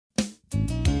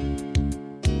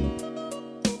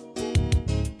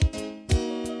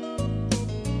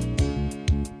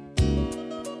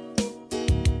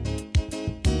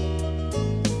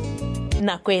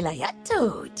nakwela ya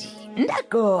todi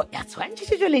nako ya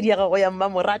tshwantšhetšetšoledi ya gago ya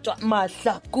mmamoratwa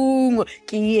mahlakong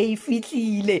ke ye e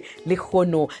fitlhile le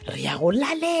kgono re ya go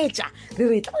laletša re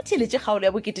re tla go theletše kgaolo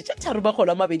ya bokete tša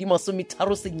tharobakgolo a mabedi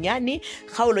masometharo senyane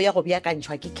kgaolo ya go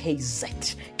beakantšhwa ke KZ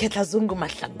Ketlazungu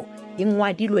Mahlangu e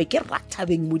ngwadilwe ke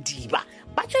Rathabeng Modiba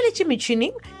ba tšweletše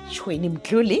metšhineng Tšhweni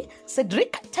Mtlole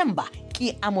Cedric Temba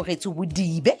ke amogetše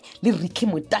Bodibe le Ricky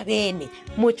Motabene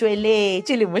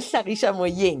motšweletše le mohlagiša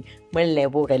moyeng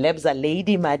Moleboge Lebza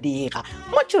Lady Madira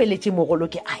motšweletše mogolo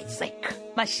ke Isaac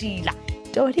Mashila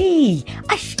Tori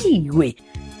a šiwe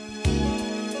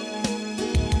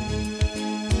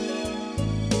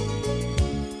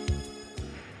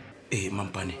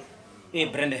Mampane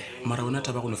Brende mara ona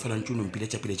taba go no fela ntšo nompile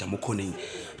tša pele tša mo khoneng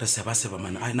re seba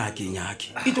mana a na ke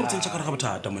nyake e tlo go tsentša ka re ga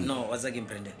bothata monna no what's again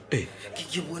Brende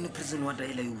ke bone prison wa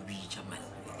daela yo bitša man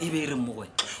e be re mo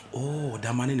wena oh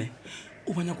damane ne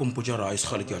o banya kompotša ra a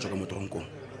isegale ke ya tšwa ka motoronkong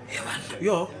bana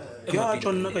yo ke a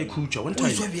tšwa nna ka ikhutša one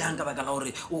time o bjang ka baka la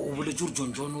gore o boletse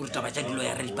gore John o re taba tša dilo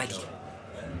ya re dipadile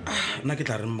nna ke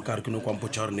tla re ka re ke no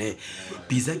kwampotša gore ne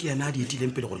bisa ke yana a di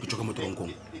etileng pele gore ke tšwa ka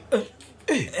motoronkong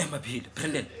maphile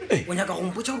Brandon o nyaka go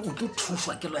mpotša gore o tlo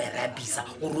thuswa ke loyera ya bisa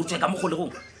gore o tswe ka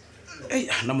mogolegong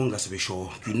nna mo nka sebe sure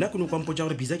ke nna ke no kwampotša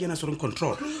gore bisa ke yana sereng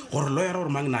control gore lawyera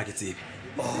gore mang na ke tsebe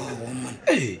man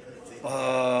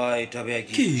tabe ya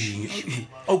ke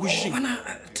a kwešišeng bana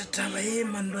taba e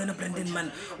man lo wena Brandon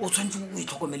man o tshwanetse o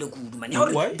itlhokomele kudu man ya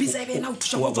gore bisa e be ena o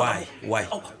thuša go tswa why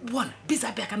bona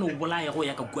bisa pe ka no o bolaya go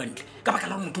ya ka kwantle ka baka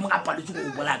la gore motho mo a paletse go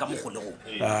o bolaya ka mogolegong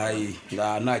ai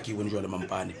na ke bone jwale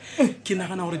mampane ke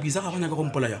nagana gore bisa ga go nyaka go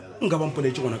mpolaya nka ba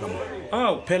mpoletse gona ka mo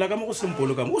phela ka mo go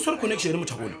sempolo ka mo o swere connection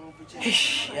mothakole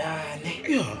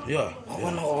ya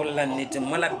bona go bolela nnete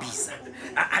mola bisa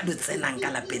a do tsenang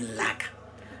ka lapeng laka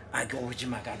a ke go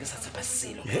botšimaka ke sa tshepa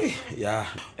selo ya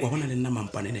wa bona le nna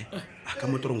mampane ne a ka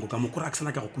motorongo ka mo kore a ke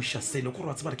sana ka go kwešiša sele kore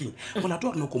wa tseba re keng go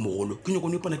lato wa rena ko mogolo ke nyako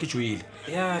no ipona ke tšwele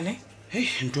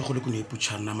ntho e gole ko no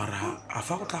eputšhana mara a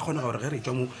fa go tla kgona gore ge re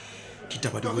tšwa mo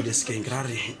ditaba di boele sekeng ra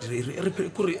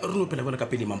kore re no phela bole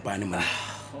ka pele mampane mona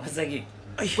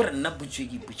kore nna putšwe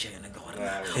ke iputša yona ke gore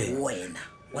wena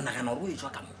o nagana gore o e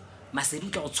tswa ka mo masedi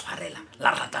o tla go tshwarela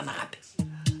la ratana gape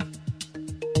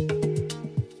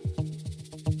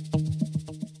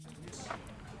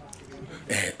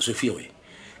Sofia we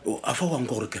a fa wang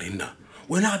gore ke rena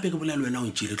wena gape ke bolela wena o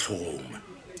ntšile tlhogong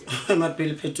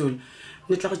mapele phetolo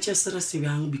ne tla go tšea serious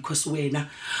bjang because wena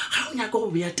ga o nyaka go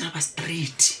beya taba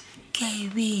straight ke a e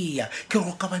beya ke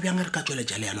go ka ba bjang re ka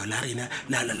tsweletša leano la rena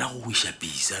la go wiša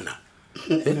pisana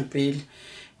mapele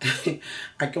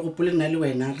a ke gopole nna le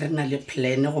wena re na le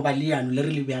plan go ba leano le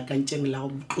re le beakantšeng la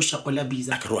go tloša go la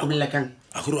bisa o bolela kang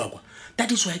a gore wa kwa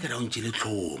that is why ke ra o ntšile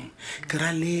tlhomo ke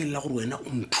ra lela gore wena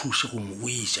o nthuse go mo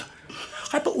wiša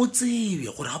gape o tsebe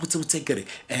gore ga botsebotse kere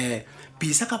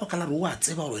bisa ka baka la re o a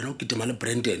tseba gore wena o ketema le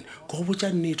Brandon ke go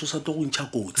botša nnete o sa tlo go ntšha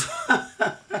kotsi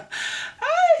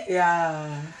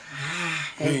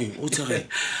o tsege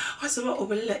wa tseba o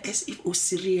bolela as if o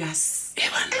serious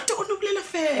ente o ne bolela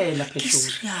fela ke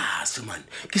serious man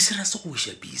ke serious go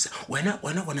wiša bisa wena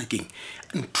bona keng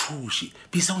nthuše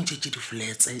bisa o ntšhetše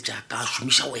di-flats jaaka a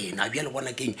šomiša wena bjale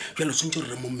bona keng bjale o tshwantse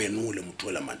re mo menole motho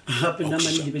ola man gape nna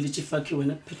mane lebeletše fake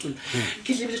wena phetola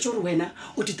ke lebeletše gore wena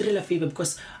o ditirela favor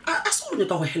because a se gore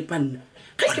nyaka go helpa nna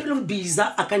ga ke bele gore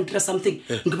bisa a ka ntira something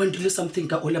nke ba ntirile something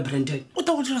ka ola Brandon o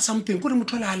ta go dira something kore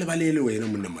motho ola a lebalele wena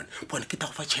monna man bona ke ta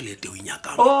go fa tšhelete o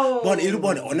inyakang bona e re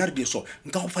bona ona re deso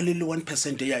nka go fa le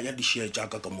 1% ya di-share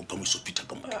jaaka ka mo sopita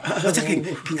ka motho wa tsakeng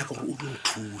ke nyaka gore o tlo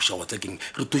nthuša wa tsakeng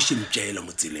re toše ntšeela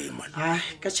mo tseleng man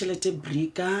ka tšhelete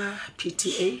brika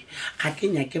PTA ga ke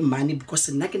nyake money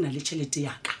because nna ke na le tšhelete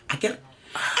yaka a kere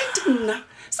ante nna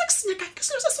sa ke se nyakang ke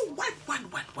selo sa se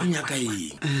o nyaka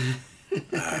eng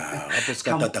gape se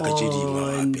ka tata ka tše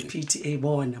dingwe PTA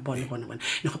bona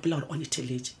ne gopela gore o ne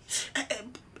theletše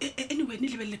anyway ne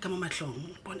lebelele ka mo matlhong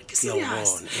bona ke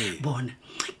serious bona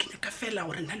ke nyaka fela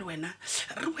gore nna le wena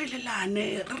re boelelane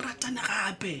re ratane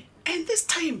gape and this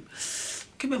time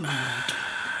ke be moto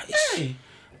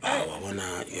wa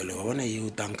bona yeo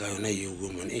tanka yona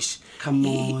yeo man come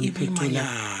on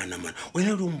ipemanyana man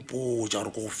wena di mpotša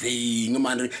gore ko go feng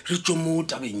man re tšo mo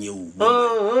tabeng yeo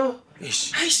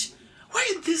why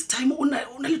this time o na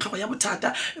le tlhogo ya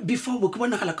bothata before bo ke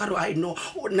bonagala ka re I know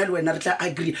o na le wena re tla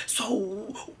agree so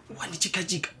wa di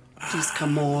chika please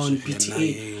come on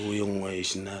PTA o yengwe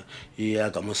sina ya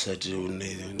ka mosadi o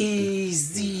ne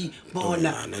easy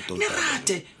bona ne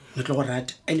rate ne tlo go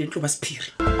rata and ne tlo ba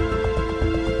spirit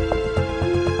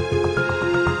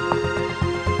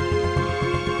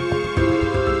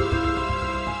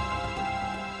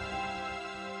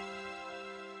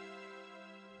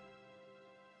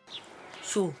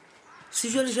so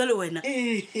sejwale wena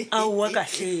aowa ka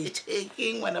tletse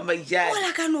ke ngwana maijane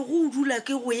ola ka no go dula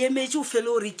ke go emetse o fele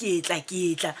gore ke tla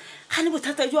gane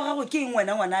bothata jwa gago ke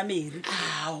ngwana a Mary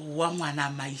aowa ngwana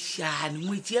maishane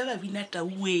ngwetsi ya babina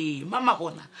tauwe mama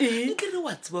gona nke re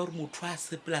wa tseba gore motho a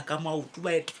sepela ka maoto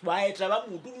ba eta ba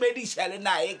mo dumediša le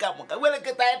nae ka moka wele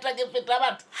ke taeta ke feta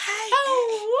batho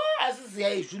a se se ya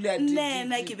ešule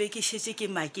nena ke be ke šetse ke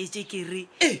maketse ke re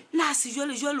na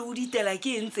sejwale o ditela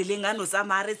ke eng tseleng a no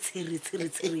tsamaya re tshere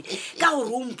ka gore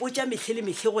o mpotša metlhe le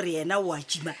metlhe gore yena o a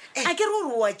tima a ke re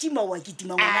gore o a tima o a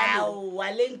kitima ngwana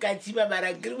wa le nka tima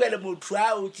mara ke re motho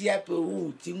a o tšea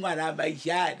peotse ngwana a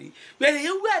maishane bele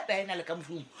ye ua taena le ka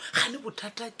mošomo gane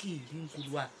bothata ke eng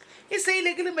kolo waka e se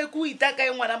ile ke le maike o itaka e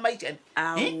ngwana a maishane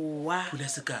aowa pula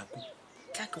sekako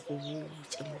tla ke go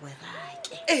botse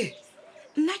mogwerake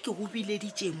nna ke go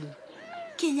bileditše mo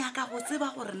ke nyaka go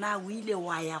tseba gore na o ile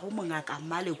wa ya go mongaka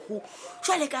Mmalego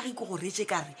jwale ka ge ke go retse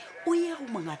kare o ye go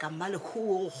mongaka Mmalego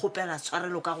o go kgopela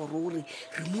tshwarelo ka gore o re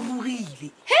morogile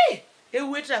e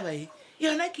wetaba e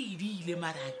yona ke edile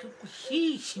mara ke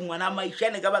kwešiši ngwana a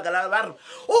maishane ka baka la ba re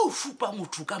o šupa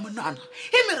motho ka monana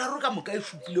e meraro ka moka e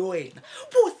šupile wena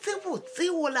botsebotse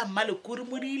o la Mmalego re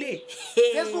modile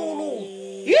se solo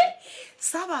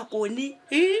sa bakone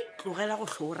tlogela go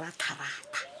tlhoora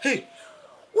tharata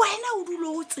wena o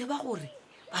dulo o tseba gore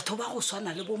batho ba go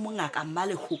swana le bo mongaka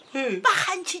Mmalego ba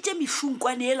gantšhitše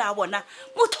mešunkwane e la bona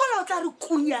motho ola o tla re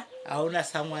kunya a ona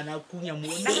sa ngwana kunya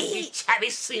mona ke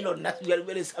tšhabe selo nna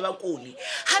sebjalebele sa bakone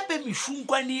gape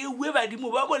mešunkwane ewe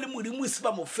badimo ba bo le modimo se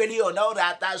ba mo fele yona gore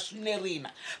a ta swine rena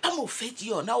ba mo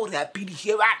fetse yona gore a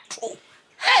pediše batho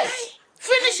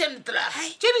finish and tla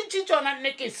tše dintši tsona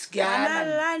nne ke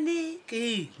sekeanalane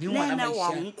nena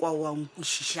wa nkwa wa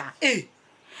nkwešiša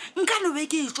nka no be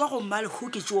ke etswa go Mmalego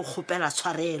ke tse o kgopela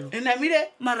tshwarelo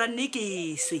enamile mara nne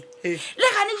ke se le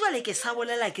gane jwale ke sa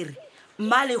bolela ke re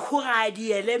Mmalego ga a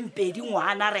diele mpedi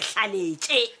ngwana re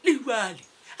hlaletše le jwale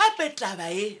gape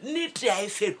taba e nnete a e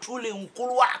fetoleng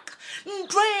kolo waka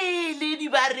ntho e le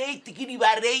dibareiti ke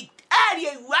dibareiti a di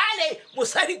jwale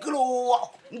mosadi keloa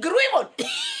nkere o e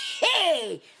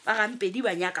bone ba gampedi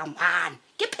ba nyaka ngwana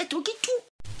ke phetho ke tu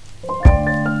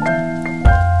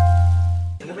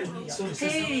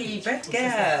Hey, bad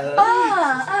girl.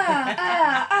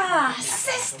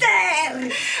 Sister.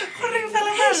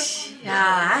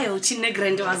 Ya, ayo tshine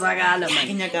grand wazakala man.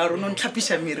 Ke nyaka gore no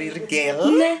ntlhapisha meriri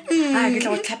girl. Ke tla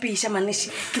go tlhapisha maneshi.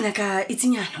 Ke nyaka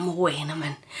itsinyana mo go wena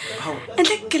man.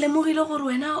 Entle ke le mogile gore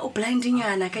wena o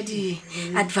blindingana ka di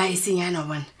advice nyana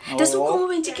man. Da se go mo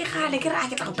bentse ke gale ke ra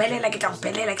ke tla go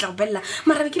belela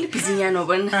mara ke le busy nyana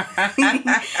bona.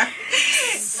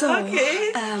 So,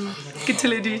 ke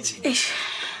teleditše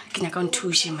ke nyaka o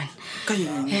nthushe man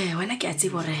wena ke a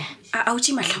tseba gore a o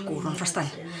tše mahlakoro understand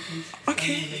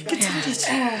okay ke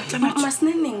teleditše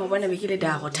maseneneng o bona bekile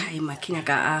dago time ke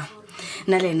nyaka a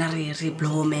na le ena re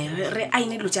blome re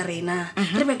aine dilo tša rena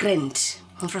re be grand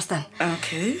understand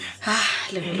okay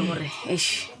le ge le gore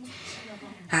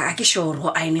a ke sure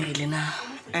go ainegile na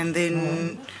and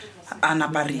then a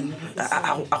napareng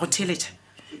a go theletša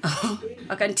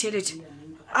a ka ntheletše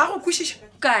a go kwešiša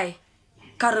kae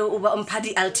ka re o ba mpha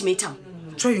di-ultimatum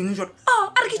tswa eng jalo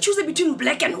a re ke choose between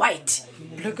black and white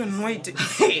black and white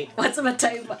wa tseba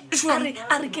time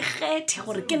a re ke kgethe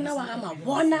gore ke nna wa ga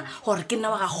mabona gore ke nna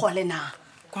wa ga gole na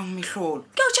kwang mehlolo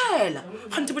ke o tšhaela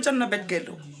gante botsa nna bad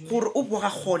girl gore o boga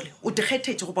gole o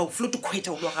dikgethetše goba o floto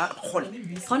khwetša o boga gole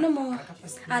gona mo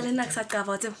a le nna ke sa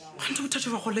qaba tsebo gante bothata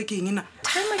ba gole ke eng na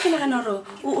time ke nagana gore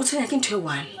o tshwenya ke ntho e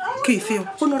one ke efeo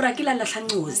go no rakila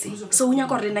latlhanqose so o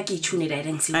nyaka gore nna ke itšhune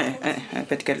didense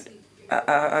bad girl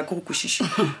a ke go kwešiše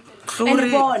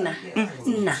and bona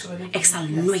nna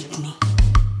exalnoitne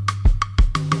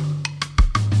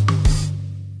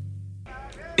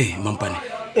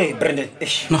mampane Brandon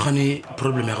nagane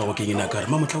problem ya gago ke eng kare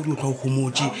mamotla o di o tla o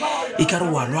gomotse e ka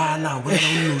re wa lwala o bolela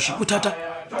o nnoši bothata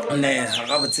ne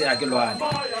ga botse a ke lwane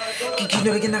ke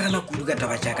kile ke nagana kudu ka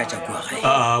taba jaaka tša kua gae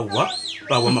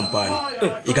awa mampane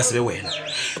e ka sebe wena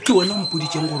ke wena o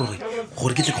mpoditseng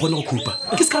gore ke tle ke kgone go khupa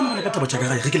ke se ka nagana ka taba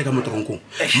jaaka gae ge ke le ka motoronkong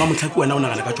mamotlha ke wena o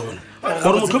nagana ka tsona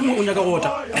gore motho mongwe o nyaka go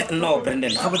ota no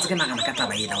Brandon ga botse ke nagana ka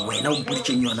taba ena wena o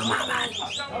mpoditseng yona maabane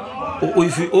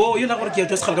o yona gore ke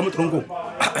ya tswa segale ka motoronkong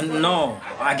no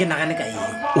a ke nagane ka eng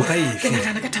o ka efe ke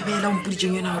nagana ka taba ela o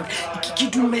mpoditseng yona gore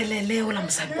ke dumelele o la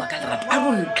mosadi wa ka lerato a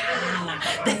bontlhala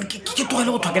then ke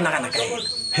tlogele go thwa ke nagana ka ena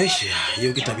Hesha,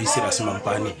 eo ke tabe serious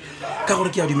mampane. Ka gore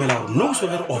ke a dumela gore no so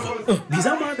very over.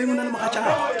 Biza mo be mona le mogatša.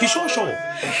 Ke shosho.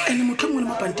 Ene motho mo le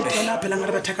mapante tsena phela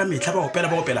ngare ba thaka metla ba opela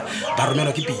ba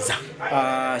romelwa ke Biza.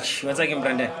 What's again,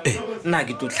 Brandon? Nna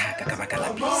ke totlhaka ka baka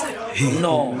la Biza.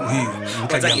 No.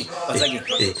 What's again?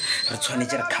 Re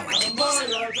tshwanetse re khawate Biza.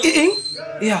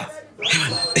 Yeah.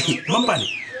 Mampane.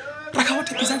 Ra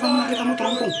khawate Biza ba mona le ka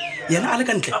motoronkong. Yena a le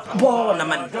ka ntle. Bona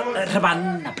man, re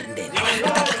banna Brandon.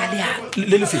 Re tatla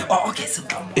le le fe. Okay, so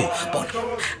bona.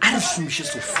 A re shumishe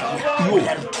Sofia. Yo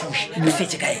la re thushi. Le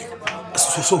fetse ka ena.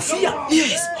 Sofia?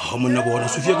 Yes. Ha monna bona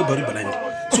Sofia ke Barry Blind.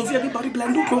 Sofia ke Barry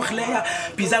Blind o tlo khleya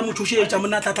Biza mo thushetsa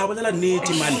mona tlatla bolela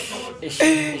nnete man.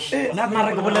 Na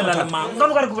mara ke bolela la mang. Nka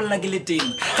lokare ke bolela ke le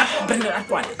teng. Ka Brandon a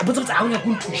twana. Botsa a nya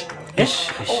go nthusha.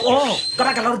 Ka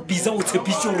baka la re Biza o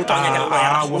tshepisitse o rutanya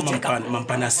ka la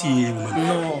mampana si man.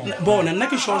 Bona nna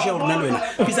ke shoshe gore na le wena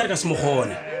Biza ka se mo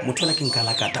gone. Motho la ke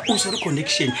nkala kata o se re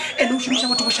connection ene o shumisha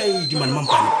batho ba shaedi man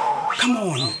mampane. Come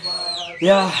on.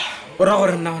 Yeah. Ora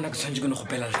gore nna ona ke tshwantse ke no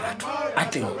gopela lerato a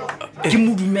teng ke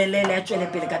modumelele ya tswele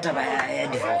pele ka taba ya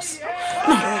divorce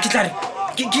no ke tla re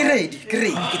ke ready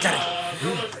ke tla re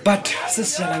but se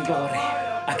se jalang ke gore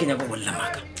a kenya go bolla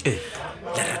maka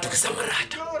lerato ke sa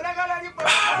morata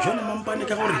jona mampane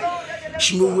ka gore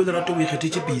shimo o lerato o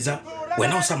ikgethetse Biza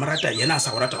wena o sa morata yena a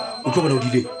sa go rata o tlo bona o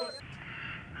dile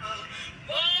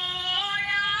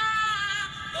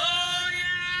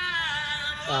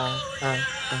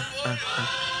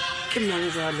ke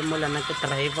manager le molana ke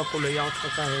driver kolo ya go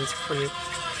tlhoka hands free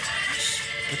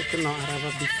re ke no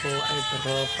araba before I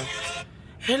drop.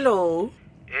 Hello.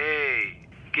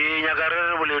 Ke nyaka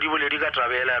re boledi ka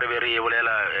trabela re be re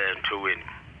bolela ntho wena.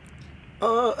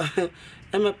 Oh,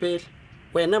 Emapele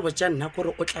wena botsa nna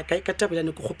gore o tla kae ka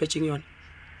tabelane go gopetseng yona.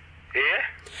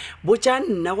 Botsa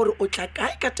nna gore o tla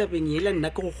kae ka tabeng yela nna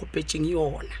ke go gopetseng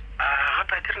yona.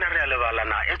 Gape ke rena re a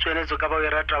lebalana e tshwanetse ka ba e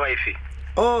rata ba efe.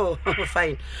 Oh,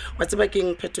 fine. What's about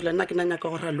king petula na ke nanya ka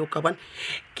gore loka ban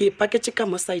ke package ka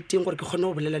mo site-eng gore ke khone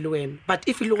go bolela le wena, but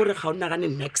if you gore ga o nagane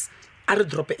next I will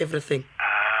drop everything.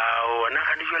 Ona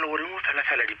ga di jwale gore mo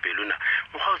fela dipelona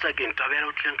mo ga o tsa ke ntabela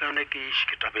o tleng ka yona ke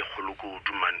ke tabe kholo go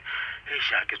duman e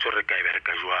sha ke tsore ka ibere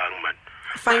ka jwang man.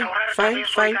 Fine.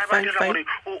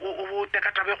 O te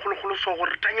ka tabe kholo so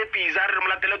gore tanye Biza re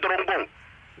molatele dorongong.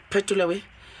 Petula we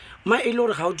ma e le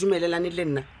gore ga o dumelelane le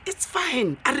nna it's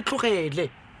fine a re tlogele.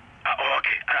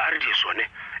 Okay a re di sone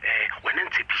wena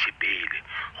ntshepishe pele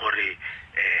gore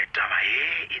taba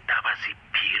e taba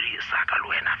sephiri sa ka le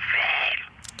wena fela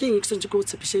ke eng ke sentse go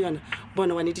tshepishe yona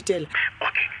bona wa ne ditela.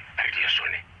 Okay a re di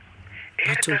sone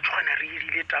re tshwana re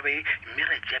ile taba e mme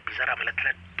re tja Biza ra molatela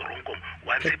dorongong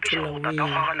wa ntshepisha go tata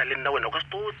ga gana le nna wena o ka se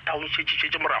to town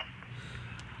tshetse morago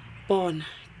bona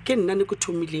ke nna ne go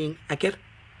thomileng a kere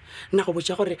nna go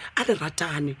botsa gore a re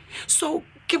ratane so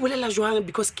ke bolela jwang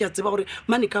because ke a tseba gore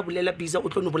mane ka bolela Biza o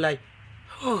tlo no bolai.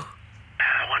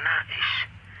 Wona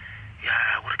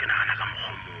ya gore ke nagana ka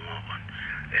mogomo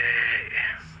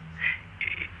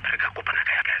re ka kopana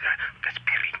ka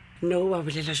spirit no wa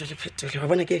bolela jwa le Petula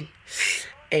wa bona keng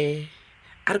a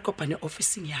re kopane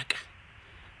officing yaka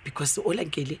because o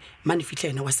lankele mane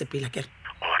fitla ena wa sepela kere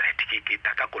ke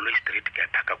taka Koloi Street ke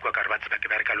taka kwa ka re ba tseba ke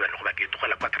bereka le wena go ba ke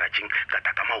tlogela kwa garageng ka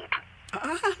taka mautu.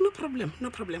 No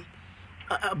problem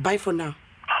bye for now.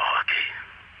 Okay.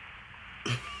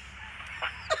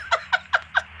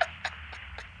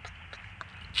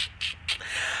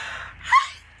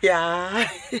 Ya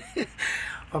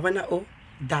wa bona o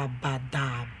daba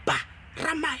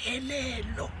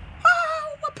ramahelelo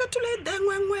wa Petula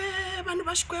dengwengwe bana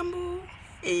ba Xikwembu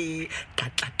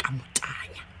katla ka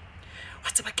motanya wa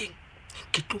tseba keng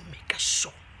ke tlo make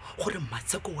sure gore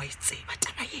Matseko wa itseba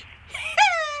taba ye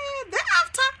the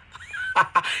after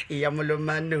ya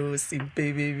molomano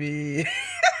simpe baby.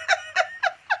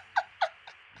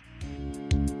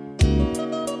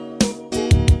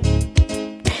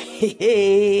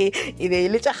 E be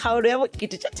ile tša kgaolo ya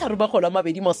bokete tša tharo ba kgolo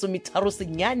mabedi masometharo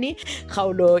senyane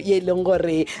kgaolo ye leng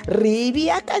gore re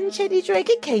beakantšheditšwe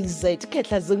ke KZ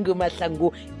Ketla Zungu Mahlangu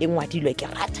e ngwadilwe ke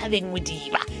Rathabeng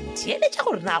Modiba theeletša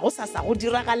gore na go sasa go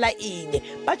diragala eng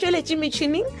ba tšweletše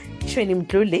metšhineng Tšhweni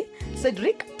Mtlole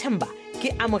Cedric Themba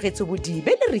ke amogetse Bodibe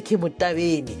le Ricky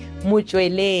Motabene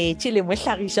motsweletše le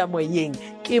mohlagiša moyeng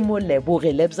ke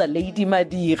Moleboge Lebza Lady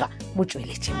Madira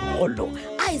motsweletše mogolo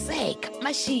Isaac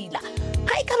Mashila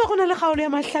ga e ka ba gona le kgaolo ya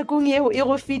mahlakong eo e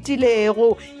go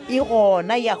fetilego e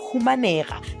gona ya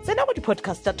humanega tsena go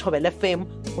di-podcast tša Thobel FM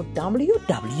go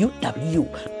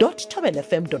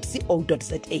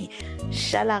www.thobelfm.co.za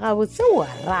šala gabotse wa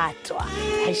ratwa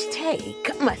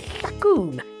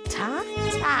 #mahlakong ta